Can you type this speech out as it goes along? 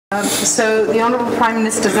So the Honourable Prime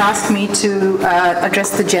Minister has asked me to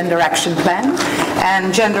address the Gender Action Plan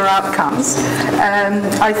and gender outcomes.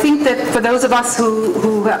 I think that for those of us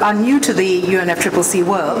who are new to the UNFCCC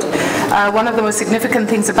world, one of the most significant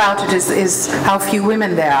things about it is how few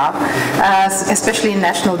women there are, especially in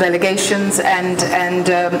national delegations and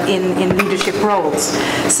in leadership roles.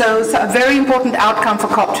 So a very important outcome for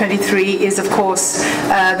COP23 is, of course,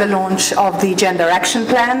 the launch of the Gender Action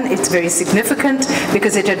Plan. It's very significant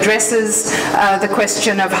because it addresses the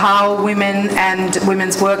question of how women and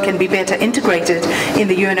women's work can be better integrated in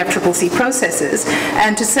the UNFCCC processes.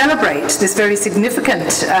 And to celebrate this very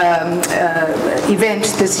significant event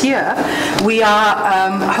this year, we are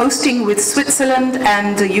hosting with Switzerland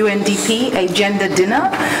and the UNDP a gender dinner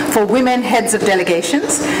for women heads of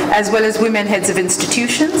delegations as well as women heads of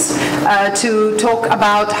institutions to talk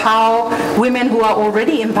about how women who are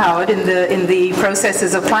already empowered in the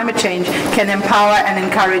processes of climate change can empower and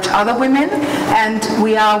encourage other women. And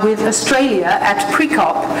we are with Australia at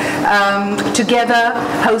pre-COP together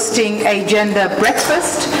hosting a gender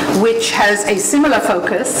breakfast which has a similar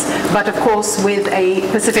focus, but of course with a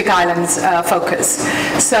Pacific Islands focus.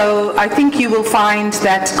 So I think you will find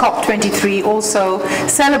that COP23 also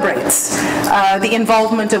celebrates the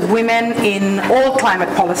involvement of women in all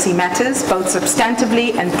climate policy matters, both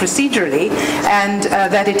substantively and procedurally, and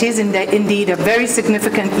that it is indeed a very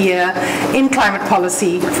significant year in climate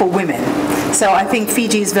policy for women. So I think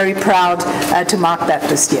Fiji is very proud to mark that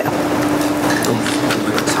this year.